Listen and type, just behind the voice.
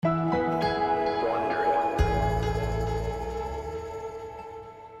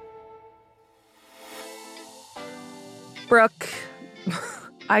Brooke,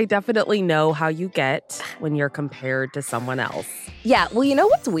 I definitely know how you get when you're compared to someone else. Yeah, well, you know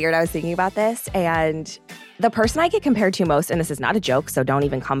what's weird? I was thinking about this, and the person I get compared to most, and this is not a joke, so don't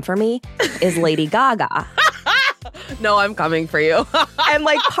even come for me, is Lady Gaga. No, I'm coming for you. And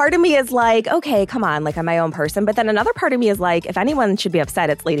like part of me is like, okay, come on, like I'm my own person. But then another part of me is like, if anyone should be upset,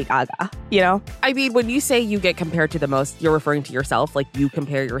 it's Lady Gaga, you know? I mean, when you say you get compared to the most, you're referring to yourself, like you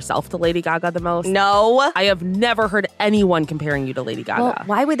compare yourself to Lady Gaga the most? No. I have never heard anyone comparing you to Lady Gaga. Well,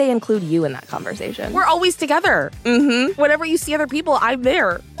 why would they include you in that conversation? We're always together. Mm-hmm. Whenever you see other people, I'm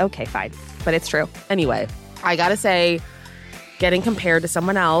there. Okay, fine. But it's true. Anyway, I gotta say, getting compared to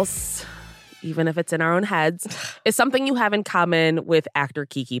someone else, even if it's in our own heads, is something you have in common with actor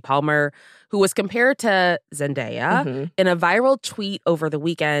Keke Palmer, who was compared to Zendaya in a viral tweet over the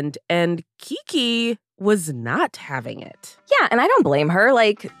weekend, and Keke was not having it. Yeah, and I don't blame her.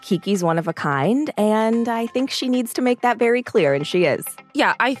 Like, Keke's one of a kind, and I think she needs to make that very clear, and she is.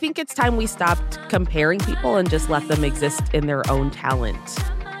 Yeah, I think it's time we stopped comparing people and just let them exist in their own talent.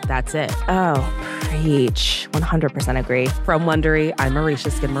 That's it. Oh, preach. 100% agree. From Wondery, I'm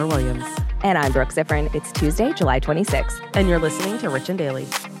Marisha Skidmore-Williams. And I'm Brooke Ziffrin. It's Tuesday, July 26th. And you're listening to Rich and Daily.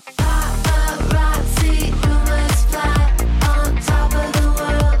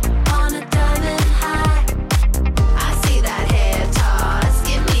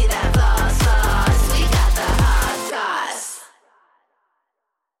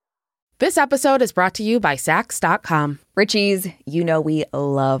 This episode is brought to you by Saks.com. Richies, you know we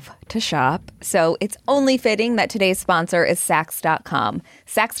love to shop, so it's only fitting that today's sponsor is Saks.com.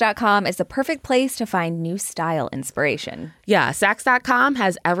 Saks.com is the perfect place to find new style inspiration. Yeah, Saks.com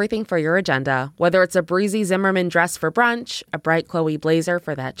has everything for your agenda, whether it's a breezy Zimmermann dress for brunch, a bright Chloe blazer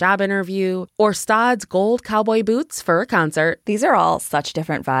for that job interview, or Staud's gold cowboy boots for a concert. These are all such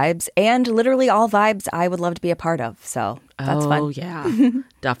different vibes, and literally all vibes I would love to be a part of, so that's fun. Oh, yeah,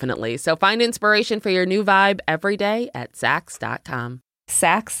 definitely. So find inspiration for your new vibe every day at Saks.com.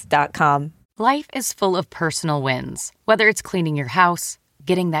 Saks.com. Life is full of personal wins. Whether it's cleaning your house,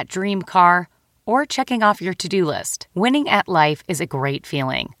 getting that dream car, or checking off your to-do list, winning at life is a great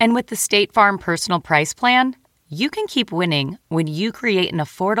feeling. And with the State Farm Personal Price Plan, you can keep winning when you create an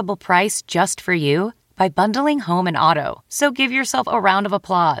affordable price just for you by bundling home and auto. So give yourself a round of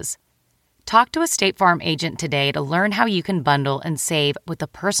applause. Talk to a State Farm agent today to learn how you can bundle and save with the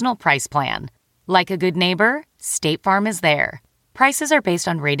Personal Price Plan. Like a good neighbor, State Farm is there. Prices are based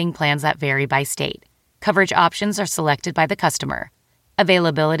on rating plans that vary by state. Coverage options are selected by the customer.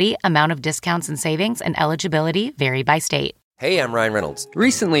 Availability, amount of discounts and savings, and eligibility vary by state. Hey, I'm Ryan Reynolds.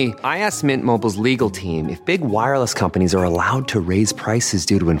 Recently, I asked Mint Mobile's legal team if big wireless companies are allowed to raise prices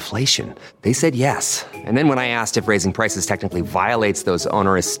due to inflation. They said yes. And then when I asked if raising prices technically violates those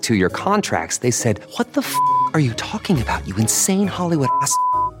onerous two-year contracts, they said, "What the f*** are you talking about, you insane Hollywood ass?"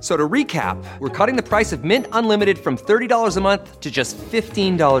 So to recap, we're cutting the price of Mint Unlimited from $30 a month to just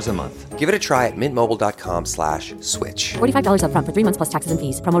 $15 a month. Give it a try at mintmobile.com/switch. $45 up front for 3 months plus taxes and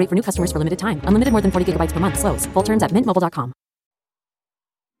fees. Promo rate for new customers for limited time. Unlimited more than 40 gigabytes per month. Slows full terms at mintmobile.com.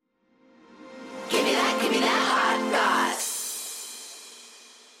 Give me that hot goss.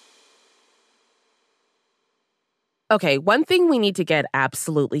 Okay, one thing we need to get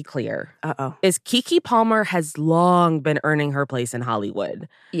absolutely clear is Keke Palmer has long been earning her place in Hollywood.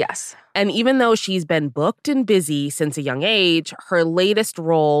 Yes. And even though she's been booked and busy since a young age, her latest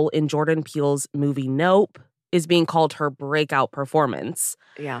role in Jordan Peele's movie Nope is being called her breakout performance.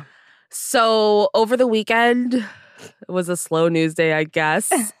 Yeah. So over the weekend, it was a slow news day, I guess.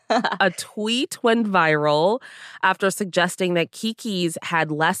 A tweet went viral after suggesting that Keke's had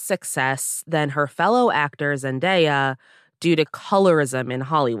less success than her fellow actor Zendaya due to colorism in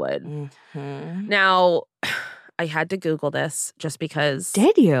Hollywood. Mm-hmm. Now, I had to Google this just because.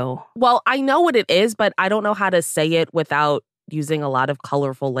 Did you? Well, I know what it is, but I don't know how to say it without using a lot of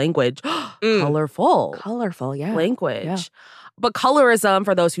colorful language. Colorful, yeah. Language. Yeah. But colorism,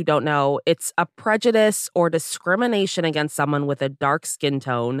 for those who don't know, it's a prejudice or discrimination against someone with a dark skin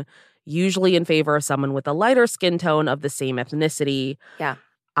tone, usually in favor of someone with a lighter skin tone of the same ethnicity. Yeah.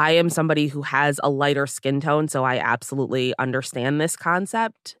 I am somebody who has a lighter skin tone, so I absolutely understand this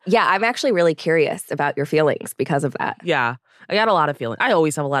concept. Yeah, I'm actually really curious about your feelings because of that. Yeah, I got a lot of feelings. I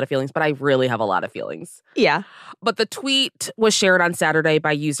always have a lot of feelings, but I really have a lot of feelings. Yeah. But the tweet was shared on Saturday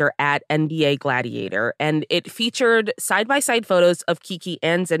by user at NBA Gladiator, and it featured side-by-side photos of Keke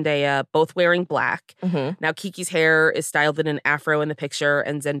and Zendaya both wearing black. Mm-hmm. Now, Keke's hair is styled in an afro in the picture,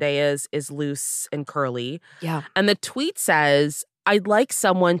 and Zendaya's is loose and curly. Yeah. And the tweet says, "I'd like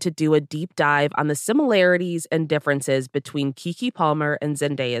someone to do a deep dive on the similarities and differences between Keke Palmer and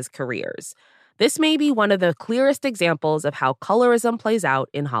Zendaya's careers. This may be one of the clearest examples of how colorism plays out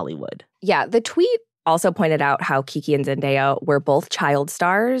in Hollywood. Yeah, the tweet also pointed out how Keke and Zendaya were both child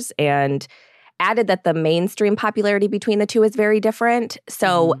stars and added that the mainstream popularity between the two is very different.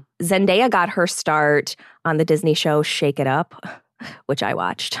 So Zendaya got her start on the Disney show Shake It Up, which I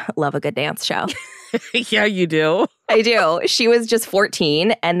watched. Love a good dance show. Yeah, you do. I do. She was just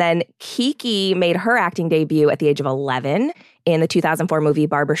 14. And then Keke made her acting debut at the age of 11 in the 2004 movie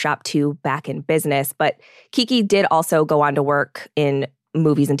Barbershop 2 Back in Business. But Keke did also go on to work in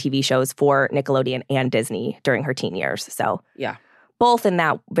movies and TV shows for Nickelodeon and Disney during her teen years. So yeah, both in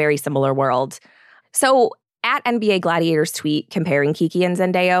that very similar world. So at NBA Gladiators tweet comparing Keke and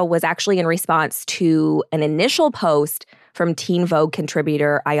Zendaya was actually in response to an initial post from Teen Vogue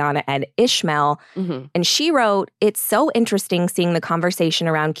contributor Ayana Ed Ishmael. And she wrote, "It's so interesting seeing the conversation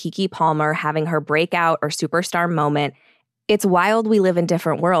around Keke Palmer having her breakout or superstar moment. It's wild we live in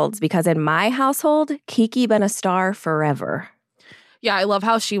different worlds because in my household, Keke been a star forever." Yeah, I love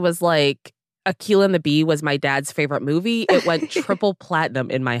how she was like, Akilah and the Bee was my dad's favorite movie. It went triple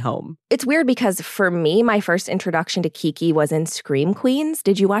platinum in my home. It's weird because for me, my first introduction to Keke was in Scream Queens.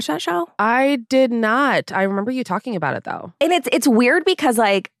 Did you watch that show? I did not. I remember you talking about it, though. And it's weird because,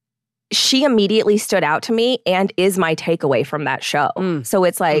 like, she immediately stood out to me and is my takeaway from that show. So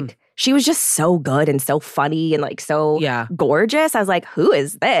it's like, she was just so good and so funny and, like, so gorgeous. I was like, who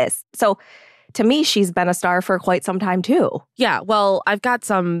is this? So to me, she's been a star for quite some time, too. Yeah, well, I've got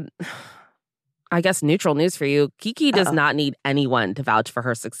some, I guess, neutral news for you. Keke does not need anyone to vouch for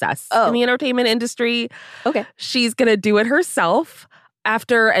her success in the entertainment industry. Okay. She's going to do it herself.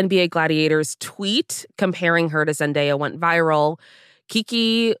 After NBA Gladiators tweet comparing her to Zendaya went viral,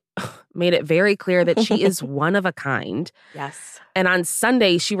 Keke made it very clear that she is one of a kind. Yes. And on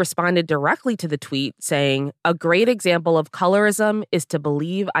Sunday, she responded directly to the tweet saying, "A great example of colorism is to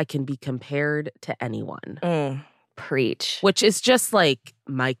believe I can be compared to anyone." Preach. Which is just like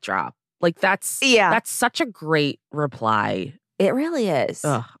mic drop. Like that's such a great reply. It really is.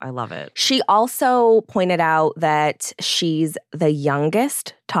 Ugh, I love it. She also pointed out that she's the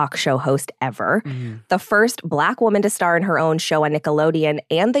youngest talk show host ever, the first Black woman to star in her own show on Nickelodeon,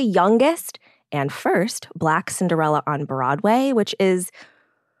 and the youngest and first Black Cinderella on Broadway, which is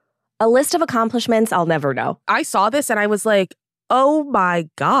a list of accomplishments I'll never know. I saw this and I was like, oh my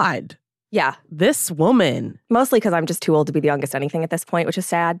God. Yeah. This woman. Mostly because I'm just too old to be the youngest anything at this point, which is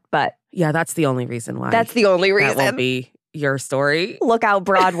sad, but... Yeah, that's the only reason why. That's the only reason. That won't be your story. Look out,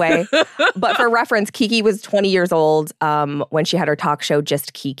 Broadway. But for reference, Keke was 20 years old when she had her talk show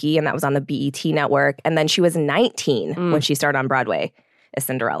Just Keke, and that was on the BET network. And then she was 19 when she started on Broadway as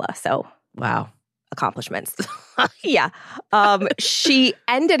Cinderella. So... Wow. Accomplishments. Yeah. She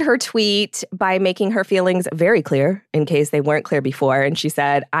ended her tweet by making her feelings very clear, in case they weren't clear before. And she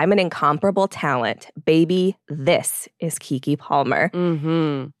said, "I'm an incomparable talent. Baby, this is Keke Palmer."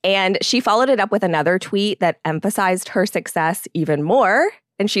 And she followed it up with another tweet that emphasized her success even more.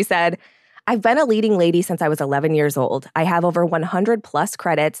 And she said, "I've been a leading lady since I was 11 years old. I have over 100 plus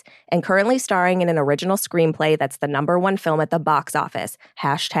credits and currently starring in an original screenplay that's the #1 film at the box office.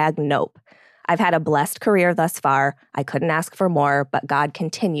 #Nope. I've had a blessed career thus far. I couldn't ask for more, but God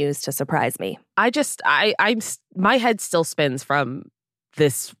continues to surprise me." My head still spins from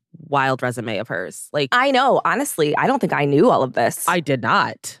this wild resume of hers. Like, I know, honestly, I don't think I knew all of this. I did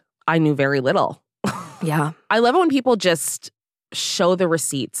not. I knew very little. Yeah. I love it when people just show the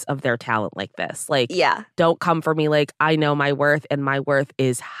receipts of their talent like this. Like, yeah. Don't come for me like, I know my worth and my worth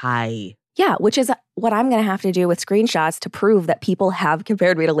is high. Yeah, which is what I'm going to have to do with screenshots to prove that people have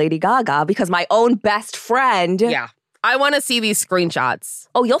compared me to Lady Gaga, because my own best friend... Yeah. I want to see these screenshots.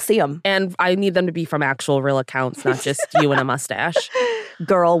 Oh, you'll see them. And I need them to be from actual real accounts, not just you and a mustache.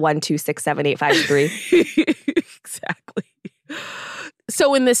 Girl 1267853. Exactly.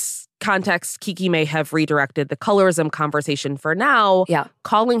 So in this context, Keke may have redirected the colorism conversation for now,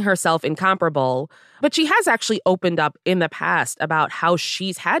 calling herself incomparable. But she has actually opened up in the past about how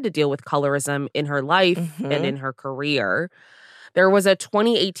she's had to deal with colorism in her life and in her career. There was a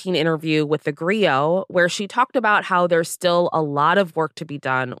 2018 interview with The Griot where she talked about how there's still a lot of work to be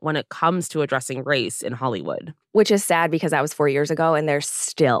done when it comes to addressing race in Hollywood. Which is sad because that was 4 years ago and there's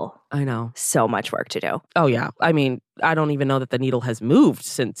still so much work to do. Oh, yeah. I mean, I don't even know that the needle has moved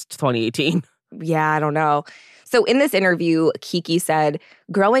since 2018. Yeah, I don't know. So in this interview, Keke said,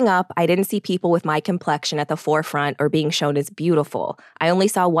 "Growing up, I didn't see people with my complexion at the forefront or being shown as beautiful. I only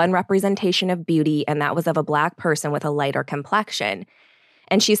saw one representation of beauty, and that was of a Black person with a lighter complexion."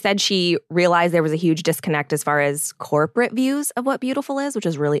 And she said she realized there was a huge disconnect as far as corporate views of what beautiful is, which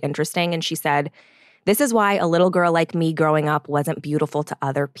is really interesting. And she said, "This is why a little girl like me growing up wasn't beautiful to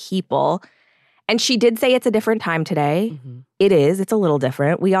other people." And she did say it's a different time today. Mm-hmm. It is. It's a little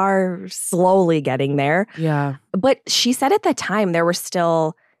different. We are slowly getting there. Yeah. But she said at the time there were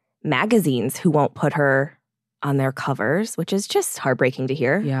still magazines who won't put her on their covers, which is just heartbreaking to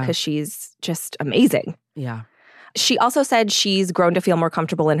hear because she's just amazing. Yeah. She also said she's grown to feel more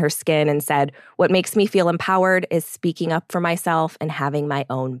comfortable in her skin and said, what makes me feel empowered is speaking up for myself and having my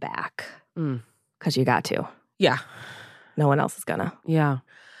own back. Because you got to. Yeah. No one else is gonna. Yeah.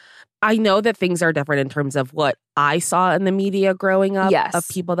 I know that things are different in terms of what I saw in the media growing up of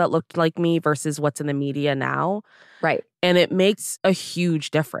people that looked like me versus what's in the media now. Right. And it makes a huge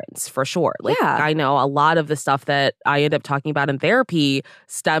difference for sure. Like, I know a lot of the stuff that I end up talking about in therapy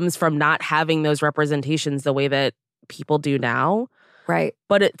stems from not having those representations the way that people do now. Right.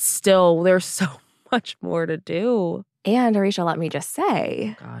 But it's still, there's so much more to do. And Arisha, let me just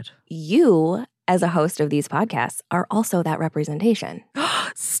say, God, you as a host of these podcasts are also that representation.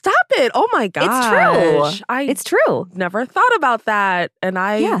 Stop it. Oh my gosh. It's true. It's true. Never thought about that. And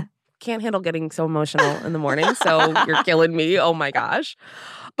I can't handle getting so emotional in the morning. So you're killing me. Oh my gosh.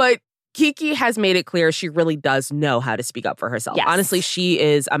 But Keke has made it clear she really does know how to speak up for herself. Yes. Honestly, she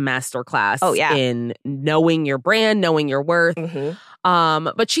is a masterclass in knowing your brand, knowing your worth.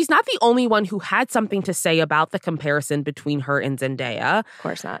 But she's not the only one who had something to say about the comparison between her and Zendaya. Of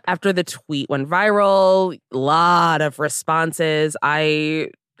course not. After the tweet went viral, a lot of responses.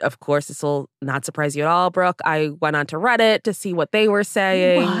 Of course, this will not surprise you at all, Brooke. I went onto Reddit to see what they were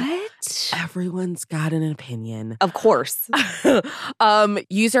saying. What? Everyone's got an opinion. Of course.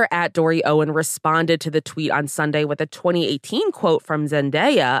 User @DoryOwen responded to the tweet on Sunday with a 2018 quote from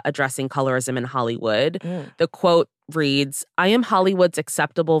Zendaya addressing colorism in Hollywood. The quote reads, "I am Hollywood's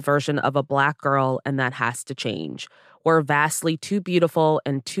acceptable version of a Black girl, and that has to change. We're vastly too beautiful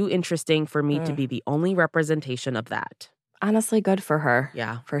and too interesting for me to be the only representation of that." Honestly, good for her.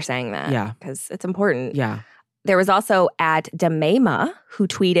 Yeah. For saying that. Yeah. Because it's important. Yeah. There was also @Demema who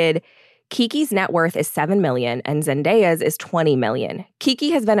tweeted, Keke's net worth is $7 million and Zendaya's is $20 million.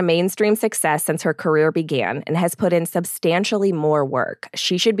 Keke has been a mainstream success since her career began and has put in substantially more work.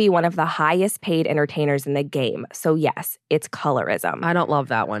 She should be one of the highest paid entertainers in the game. So yes, it's colorism. I don't love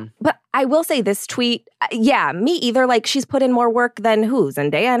that one. But I will say this tweet, me either. Like, she's put in more work than who?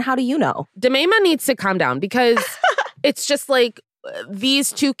 Zendaya? And how do you know? Demema needs to calm down because it's just like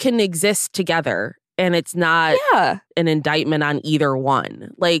these two can exist together. And it's not an indictment on either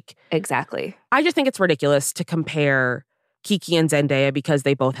one. Like, exactly. I just think it's ridiculous to compare Keke and Zendaya because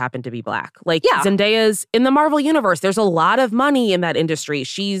they both happen to be Black. Like, Zendaya's in the Marvel universe. There's a lot of money in that industry.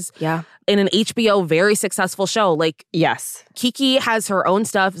 She's in an HBO very successful show. Like, yes, Keke has her own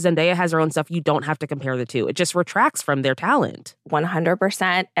stuff. Zendaya has her own stuff. You don't have to compare the two. It just retracts from their talent.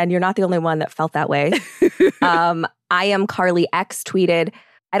 100%. And you're not the only one that felt that way. I am Carly X tweeted,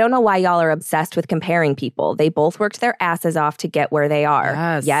 I don't know why y'all are obsessed with comparing people. They both worked their asses off to get where they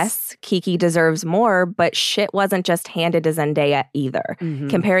are. Yes, Keke deserves more, but shit wasn't just handed to Zendaya either.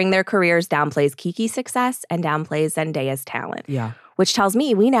 Comparing their careers downplays Keke's success and downplays Zendaya's talent. Yeah. Which tells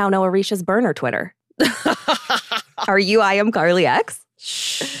me we now know Arisha's burner Twitter. Are you I am Carly X?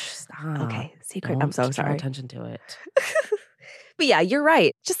 Shh, stop. Okay, secret. I'm so sorry. Draw attention to it. But yeah, you're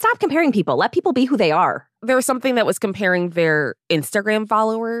right. Just stop comparing people. Let people be who they are. There was something that was comparing their Instagram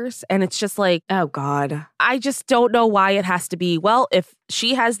followers, and it's just like, oh God. I just don't know why it has to be, well, if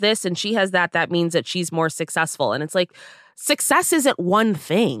she has this and she has that, that means that she's more successful. And it's like, success isn't one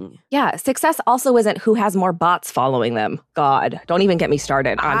thing. Yeah, success also isn't who has more bots following them. God, don't even get me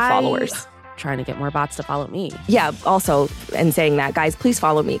started on followers. Trying to get more bots to follow me. Yeah, also, and saying that, guys, please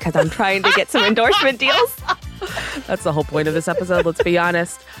follow me because I'm trying to get some endorsement deals. That's the whole point of this episode, let's be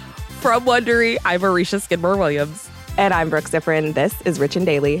honest. From Wondery, I'm Arisha Skidmore-Williams. And I'm Brooke Ziffrin. This is Rich and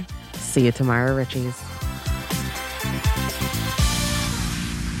Daily. See you tomorrow, Richies.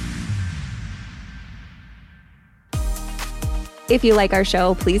 If you like our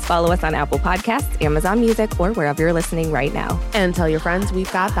show, please follow us on Apple Podcasts, Amazon Music, or wherever you're listening right now. And tell your friends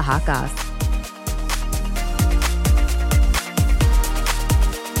we've got the hot goss.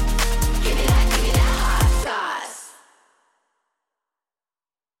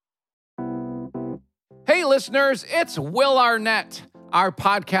 Hey, listeners, it's Will Arnett. Our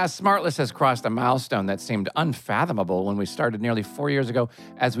podcast, Smartless, has crossed a milestone that seemed unfathomable when we started nearly 4 years ago,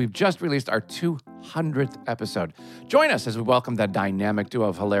 as we've just released our 200th episode. Join us as we welcome the dynamic duo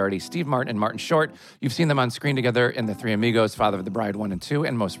of hilarity, Steve Martin and Martin Short. You've seen them on screen together in The Three Amigos, Father of the Bride 1 and 2,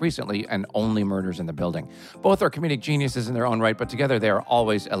 and most recently, in Only Murders in the Building. Both are comedic geniuses in their own right, but together they are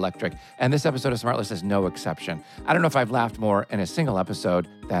always electric. And this episode of Smartless is no exception. I don't know if I've laughed more in a single episode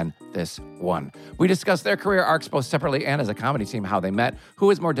than this one. We discuss their career arcs both separately and as a comedy team, how they met,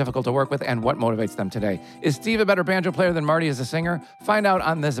 who is more difficult to work with, and what motivates them today. Is Steve a better banjo player than Marty as a singer? Find out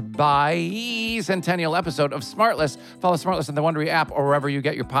on this bicentennial episode of Smartless. Follow Smartless in the Wondery app or wherever you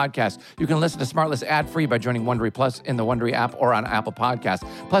get your podcasts. You can listen to Smartless ad-free by joining Wondery Plus in the Wondery app or on Apple Podcasts.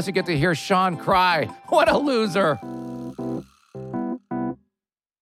 Plus, you get to hear Sean cry. What a loser.